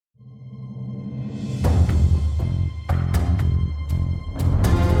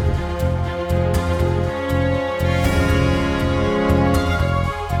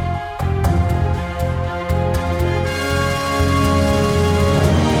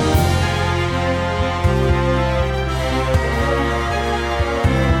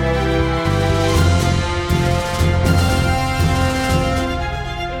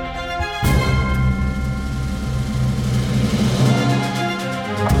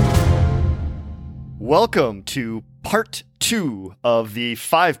Welcome to part 2 of the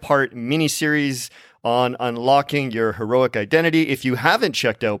 5-part mini-series on unlocking your heroic identity. If you haven't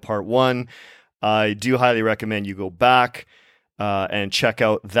checked out part 1, I do highly recommend you go back and check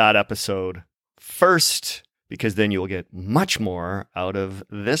out that episode first, because then you'll get much more out of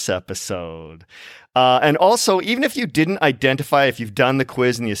this episode. And also, even if you didn't identify, if you've done the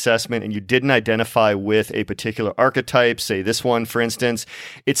quiz and the assessment and you didn't identify with a particular archetype, say this one, for instance,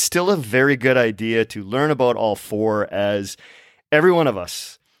 it's still a very good idea to learn about all 4, as every one of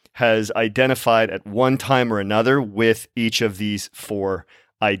us has identified at one time or another with each of these 4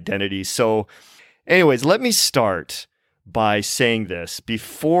 identities. So anyways, let me start by saying this.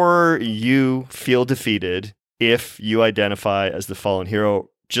 Before you feel defeated, if you identify as the fallen hero,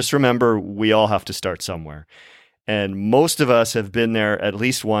 just remember we all have to start somewhere. And most of us have been there at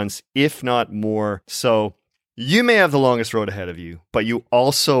least once, if not more. So you may have the longest road ahead of you, but you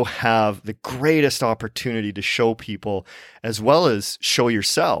also have the greatest opportunity to show people, as well as show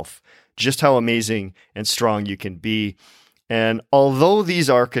yourself, just how amazing and strong you can be. And although these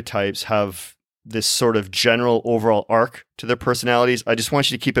archetypes have this sort of general overall arc to their personalities, I just want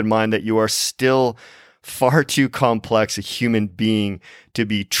you to keep in mind that you are still far too complex a human being to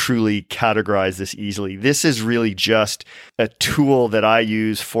be truly categorized this easily. This is really just a tool that I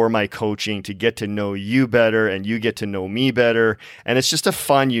use for my coaching to get to know you better and you get to know me better. And it's just a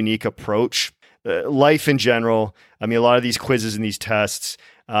fun, unique approach. Life in general, I mean, a lot of these quizzes and these tests,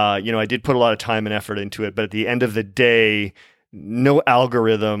 I did put a lot of time and effort into it, but at the end of the day, no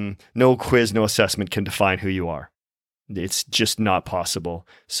algorithm, no quiz, no assessment can define who you are. It's just not possible.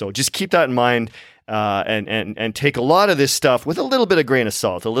 So just keep that in mind. And take a lot of this stuff with a little bit of grain of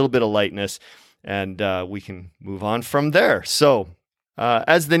salt, a little bit of lightness, and we can move on from there. So,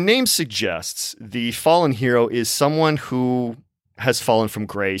 as the name suggests, the fallen hero is someone who has fallen from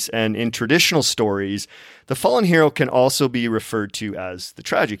grace. And in traditional stories, the fallen hero can also be referred to as the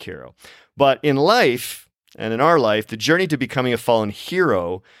tragic hero. But in life, and in our life, the journey to becoming a fallen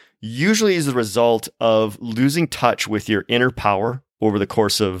hero usually is the result of losing touch with your inner power over the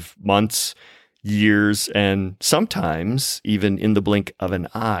course of months, years, and sometimes even in the blink of an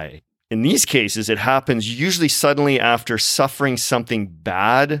eye. In these cases, it happens usually suddenly after suffering something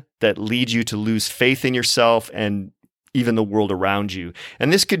bad that leads you to lose faith in yourself and even the world around you.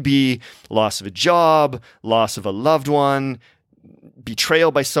 And this could be loss of a job, loss of a loved one,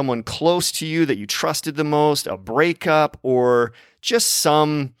 betrayal by someone close to you that you trusted the most, a breakup, or just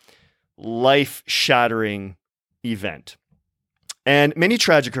some life-shattering event. And many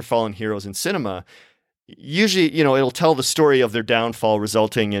tragic or fallen heroes in cinema, usually, it'll tell the story of their downfall,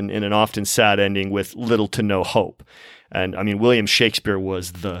 resulting in an often sad ending with little to no hope. And I mean, William Shakespeare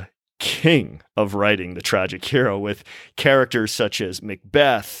was the king of writing the tragic hero, with characters such as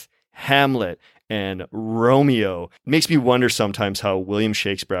Macbeth, Hamlet, and Romeo. It makes me wonder sometimes how William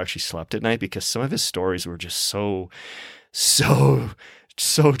Shakespeare actually slept at night, because some of his stories were just so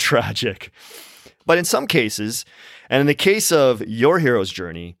tragic. But in some cases, and in the case of your hero's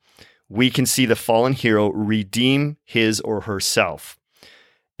journey, we can see the fallen hero redeem his or herself.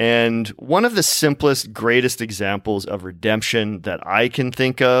 And one of the simplest, greatest examples of redemption that I can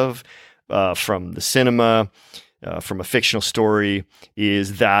think of from the cinema, from a fictional story,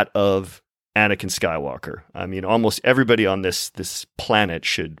 is that of Anakin Skywalker. I mean, almost everybody on this planet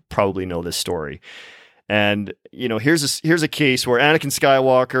should probably know this story. And, here's a case where Anakin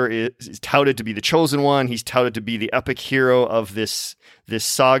Skywalker is touted to be the chosen one. He's touted to be the epic hero of this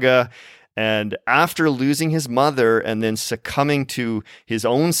saga. And after losing his mother and then succumbing to his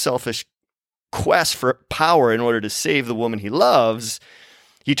own selfish quest for power in order to save the woman he loves,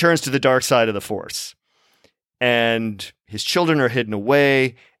 he turns to the dark side of the Force. And his children are hidden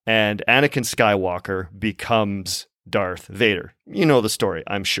away, and Anakin Skywalker becomes Darth Vader. You know the story,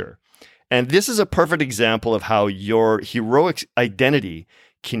 I'm sure. And this is a perfect example of how your heroic identity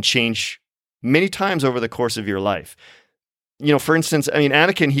can change many times over the course of your life. For instance,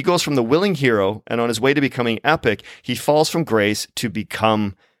 Anakin, he goes from the willing hero, and on his way to becoming epic, he falls from grace to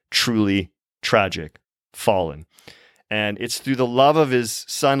become truly tragic, fallen. And it's through the love of his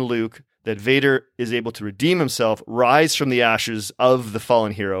son Luke that Vader is able to redeem himself, rise from the ashes of the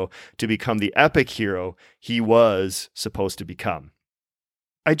fallen hero to become the epic hero he was supposed to become.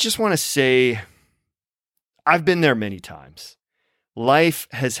 I just want to say, I've been there many times. Life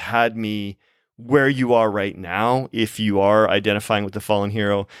has had me where you are right now, if you are identifying with the fallen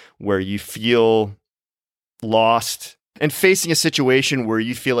hero, where you feel lost and facing a situation where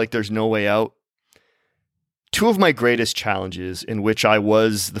you feel like there's no way out. two of my greatest challenges in which I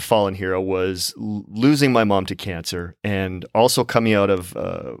was the fallen hero was losing my mom to cancer, and also coming out of,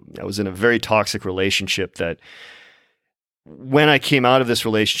 I was in a very toxic relationship that when I came out of this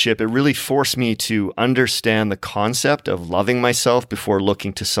relationship, it really forced me to understand the concept of loving myself before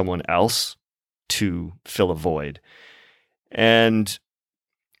looking to someone else to fill a void. And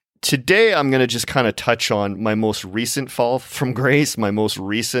today, I'm going to just kind of touch on my most recent fall from grace, my most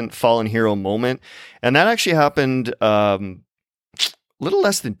recent fallen hero moment. And that actually happened a little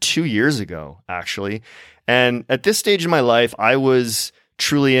less than 2 years ago, actually. And at this stage in my life, I was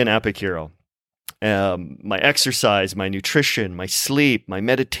truly an epic hero. My exercise, my nutrition, my sleep, my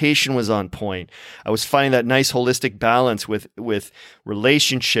meditation was on point. I was finding that nice holistic balance with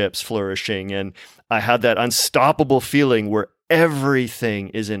relationships flourishing. And I had that unstoppable feeling where everything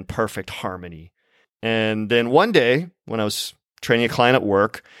is in perfect harmony. And then one day when I was training a client at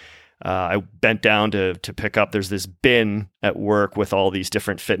work, I bent down to pick up, there's this bin at work with all these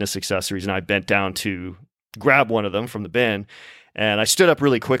different fitness accessories. And I bent down to grab one of them from the bin. And I stood up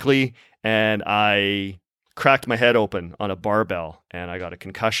really quickly and I cracked my head open on a barbell and I got a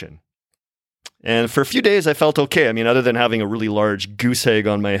concussion. And for a few days I felt okay. I mean, other than having a really large goose egg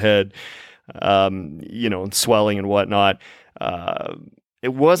on my head, and swelling and whatnot,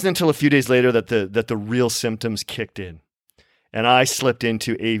 it wasn't until a few days later that the real symptoms kicked in. And I slipped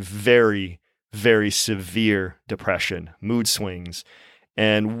into a very, very severe depression, mood swings.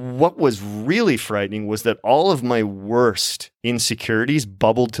 And what was really frightening was that all of my worst insecurities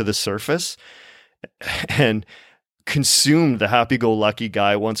bubbled to the surface and consumed the happy-go-lucky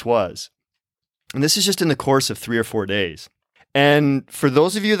guy I once was. And this is just in the course of 3 or 4 days. And for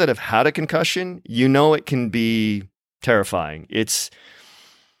those of you that have had a concussion, you know it can be terrifying. It's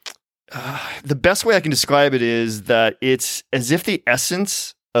the best way I can describe it is that it's as if the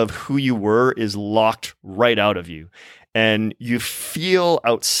essence of who you were is locked right out of you. And you feel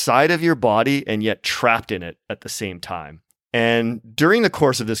outside of your body and yet trapped in it at the same time. And during the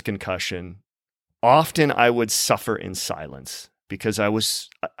course of this concussion, often I would suffer in silence because I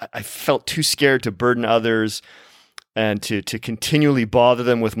felt too scared to burden others and to continually bother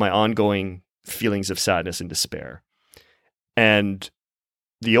them with my ongoing feelings of sadness and despair. And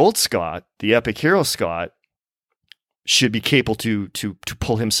the old Scott, the epic hero Scott, should be capable to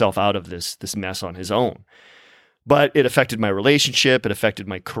pull himself out of this mess on his own. But it affected my relationship, it affected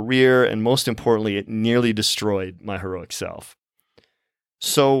my career, and most importantly, it nearly destroyed my heroic self.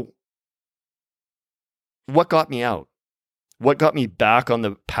 So, what got me out? What got me back on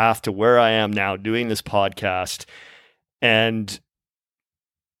the path to where I am now doing this podcast and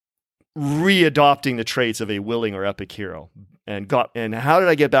readopting the traits of a willing or epic hero? And how did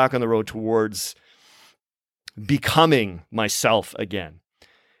I get back on the road towards becoming myself again?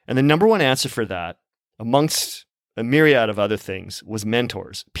 And the number one answer for that, amongst a myriad of other things, was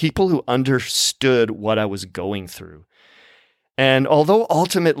mentors, people who understood what I was going through. And although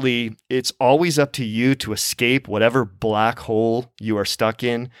ultimately it's always up to you to escape whatever black hole you are stuck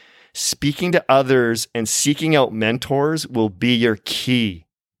in, speaking to others and seeking out mentors will be your key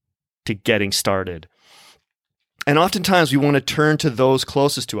to getting started. And oftentimes we want to turn to those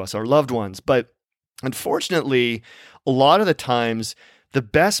closest to us, our loved ones. But unfortunately, a lot of the times, the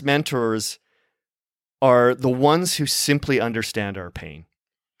best mentors are the ones who simply understand our pain.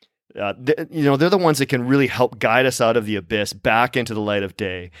 They're the ones that can really help guide us out of the abyss back into the light of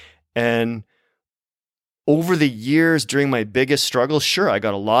day. And over the years, during my biggest struggles, sure, I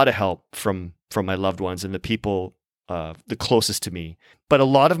got a lot of help from my loved ones and the people the closest to me. But a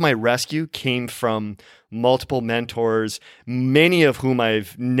lot of my rescue came from multiple mentors, many of whom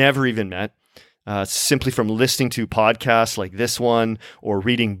I've never even met, simply from listening to podcasts like this one or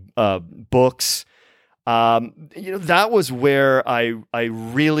reading books. That was where I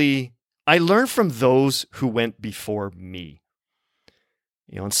learned from those who went before me.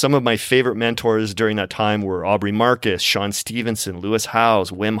 And some of my favorite mentors during that time were Aubrey Marcus, Sean Stevenson, Lewis Howes,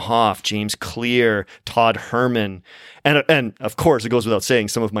 Wim Hof, James Clear, Todd Herman, and of course, it goes without saying,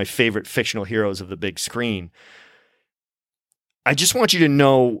 some of my favorite fictional heroes of the big screen. I just want you to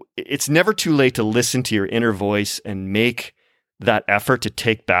know it's never too late to listen to your inner voice and make that effort to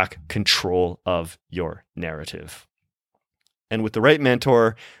take back control of your narrative. And with the right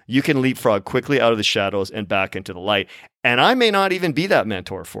mentor, you can leapfrog quickly out of the shadows and back into the light. And I may not even be that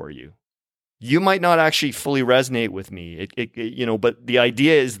mentor for you. You might not actually fully resonate with me. But the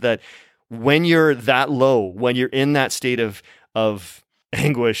idea is that when you're that low, when you're in that state of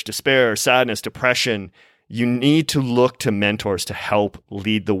anguish, despair, sadness, depression, you need to look to mentors to help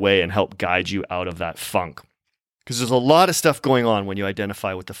lead the way and help guide you out of that funk. Because there's a lot of stuff going on when you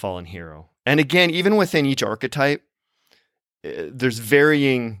identify with the fallen hero. And again, even within each archetype, there's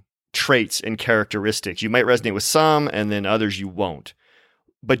varying traits and characteristics. You might resonate with some, and then others you won't.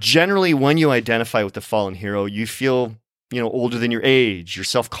 But generally, when you identify with the fallen hero, you feel, older than your age. Your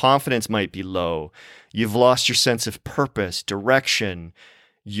self-confidence might be low. You've lost your sense of purpose, direction.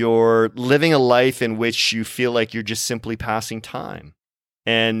 You're living a life in which you feel like you're just simply passing time.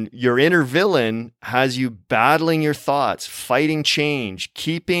 And your inner villain has you battling your thoughts, fighting change,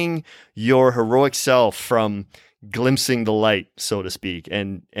 keeping your heroic self from glimpsing the light, so to speak.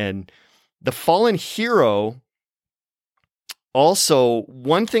 And the fallen hero, also,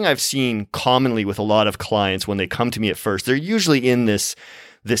 one thing I've seen commonly with a lot of clients when they come to me at first, they're usually in this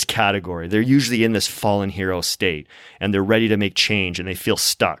category. They're usually in this fallen hero state, and they're ready to make change, and they feel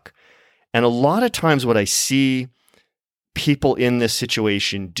stuck. And a lot of times what I see people in this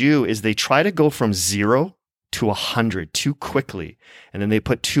situation do is they try to go from 0 to 100 too quickly, and then they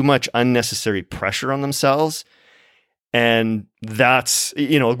put too much unnecessary pressure on themselves. And that's,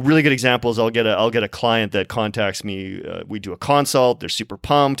 a really good example is I'll get a client that contacts me. We do a consult. They're super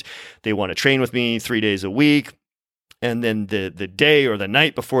pumped. They want to train with me 3 days a week. And then the day or the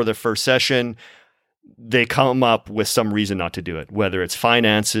night before their first session, they come up with some reason not to do it, whether it's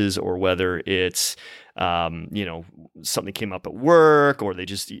finances or whether it's, something came up at work, or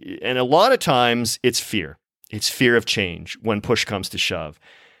and a lot of times it's fear. It's fear of change when push comes to shove.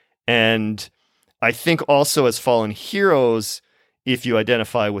 And I think also as fallen heroes, if you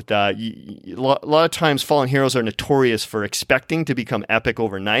identify with that, a lot of times fallen heroes are notorious for expecting to become epic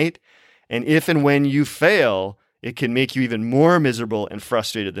overnight. And if and when you fail, it can make you even more miserable and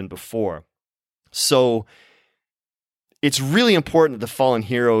frustrated than before. So it's really important that the fallen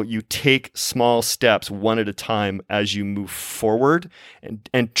hero, you take small steps one at a time as you move forward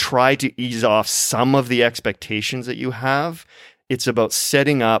and try to ease off some of the expectations that you have. It's about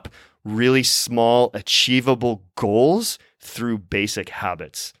setting up really small, achievable goals through basic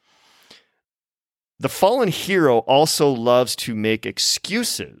habits. The fallen hero also loves to make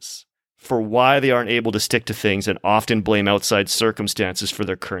excuses for why they aren't able to stick to things and often blame outside circumstances for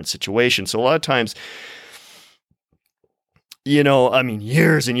their current situation. So a lot of times,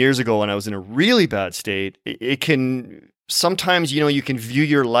 years and years ago when I was in a really bad state, it can sometimes, you can view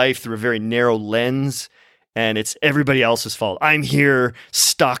your life through a very narrow lens, and it's everybody else's fault. I'm here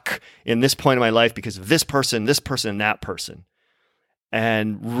stuck in this point of my life because of this person, and that person.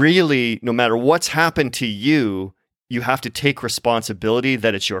 And really, no matter what's happened to you, you have to take responsibility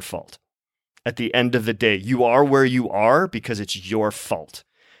that it's your fault. At the end of the day, you are where you are because it's your fault.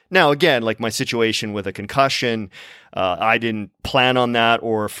 Now, again, like my situation with a concussion, I didn't plan on that.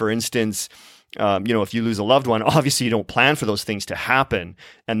 Or for instance, if you lose a loved one, obviously you don't plan for those things to happen.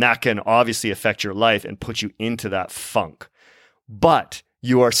 And that can obviously affect your life and put you into that funk. But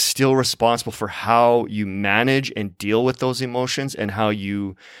you are still responsible for how you manage and deal with those emotions and how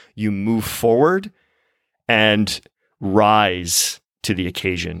you move forward and rise to the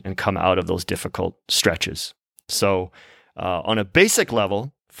occasion and come out of those difficult stretches. So on a basic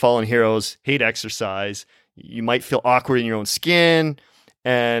level, fallen heroes hate exercise. You might feel awkward in your own skin.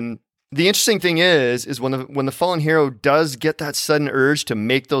 And the interesting thing is when the fallen hero does get that sudden urge to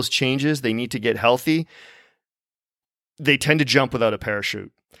make those changes, they need to get healthy, they tend to jump without a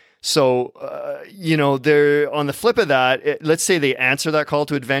parachute. So, they're on the flip of that. Let's say they answer that call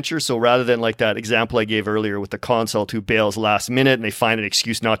to adventure. So rather than like that example I gave earlier with the consult who bails last minute and they find an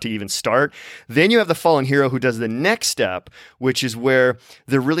excuse not to even start, then you have the fallen hero who does the next step, which is where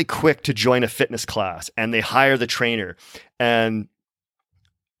they're really quick to join a fitness class and they hire the trainer and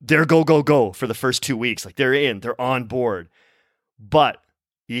they're go for the first 2 weeks. Like they're on board. But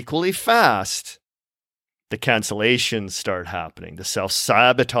equally fast, the cancellations start happening. The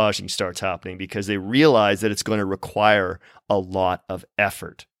self-sabotaging starts happening because they realize that it's going to require a lot of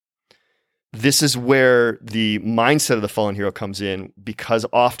effort. This is where the mindset of the fallen hero comes in, because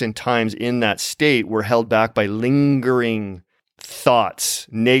oftentimes in that state, we're held back by lingering thoughts,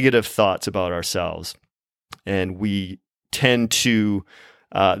 negative thoughts about ourselves. And we tend to,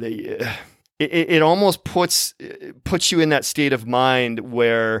 it almost puts you in that state of mind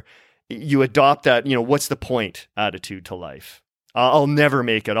where you adopt that, what's the point attitude to life. I'll never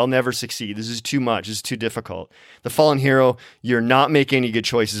make it. I'll never succeed. This is too much. This is too difficult. The fallen hero, you're not making any good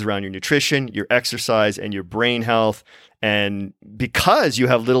choices around your nutrition, your exercise, and your brain health. And because you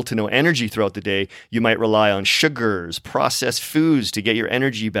have little to no energy throughout the day, you might rely on sugars, processed foods to get your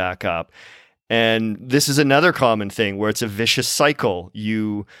energy back up. And this is another common thing where it's a vicious cycle.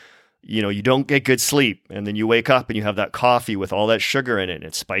 You don't get good sleep, and then you wake up and you have that coffee with all that sugar in it, and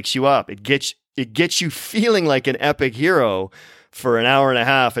it spikes you up. It gets you feeling like an epic hero, for an hour and a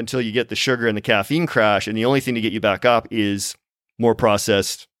half until you get the sugar and the caffeine crash. And the only thing to get you back up is more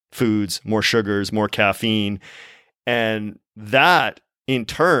processed foods, more sugars, more caffeine. And that in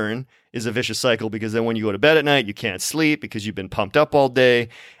turn is a vicious cycle, because then when you go to bed at night, you can't sleep because you've been pumped up all day.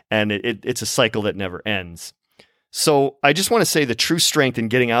 And it's a cycle that never ends. So I just want to say the true strength in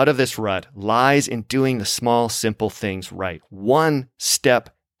getting out of this rut lies in doing the small, simple things right, one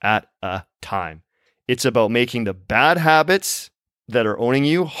step at a time. It's about making the bad habits that are owning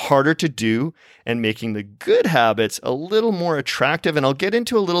you harder to do and making the good habits a little more attractive. And I'll get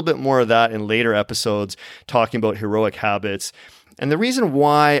into a little bit more of that in later episodes, talking about heroic habits. And the reason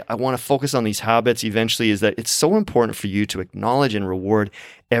why I want to focus on these habits eventually is that it's so important for you to acknowledge and reward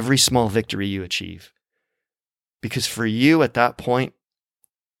every small victory you achieve. Because for you at that point,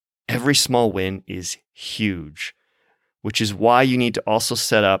 every small win is huge, which is why you need to also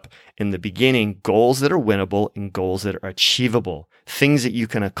set up in the beginning goals that are winnable and goals that are achievable, things that you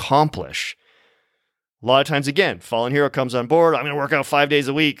can accomplish. A lot of times, again, Fallen Hero comes on board. I'm going to work out 5 days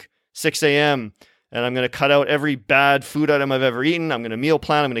a week, 6 a.m., and I'm going to cut out every bad food item I've ever eaten. I'm going to meal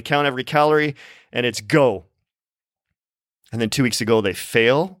plan. I'm going to count every calorie, and it's go. And then 2 weeks ago, they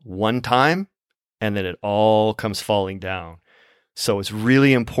fail one time, and then it all comes falling down. So it's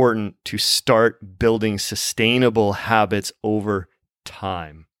really important to start building sustainable habits over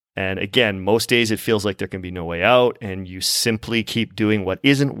time. And again, most days it feels like there can be no way out, and you simply keep doing what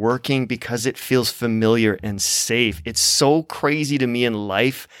isn't working because it feels familiar and safe. It's so crazy to me in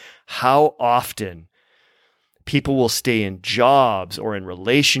life how often people will stay in jobs or in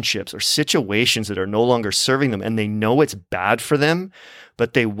relationships or situations that are no longer serving them, and they know it's bad for them,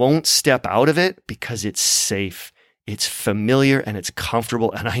 but they won't step out of it because it's safe, it's familiar, and it's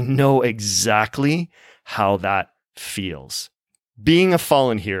comfortable. And I know exactly how that feels. Being a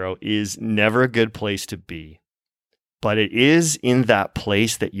fallen hero is never a good place to be, but it is in that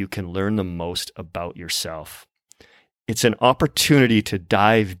place that you can learn the most about yourself. It's an opportunity to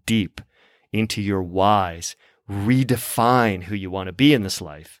dive deep into your whys, redefine who you want to be in this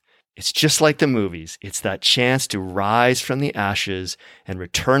life. It's just like the movies. It's that chance to rise from the ashes and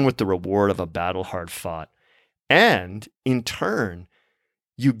return with the reward of a battle hard fought. And in turn,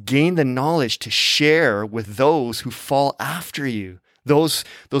 you gain the knowledge to share with those who fall after you, those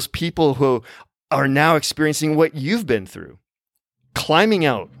people who are now experiencing what you've been through. Climbing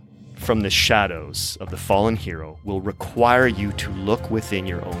out from the shadows of the fallen hero will require you to look within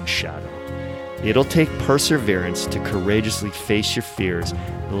your own shadow. It'll take perseverance to courageously face your fears,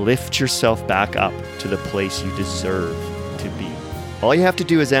 lift yourself back up to the place you deserve to be. All you have to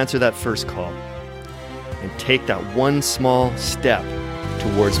do is answer that first call and take that one small step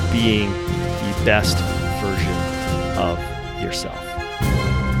towards being the best version of yourself.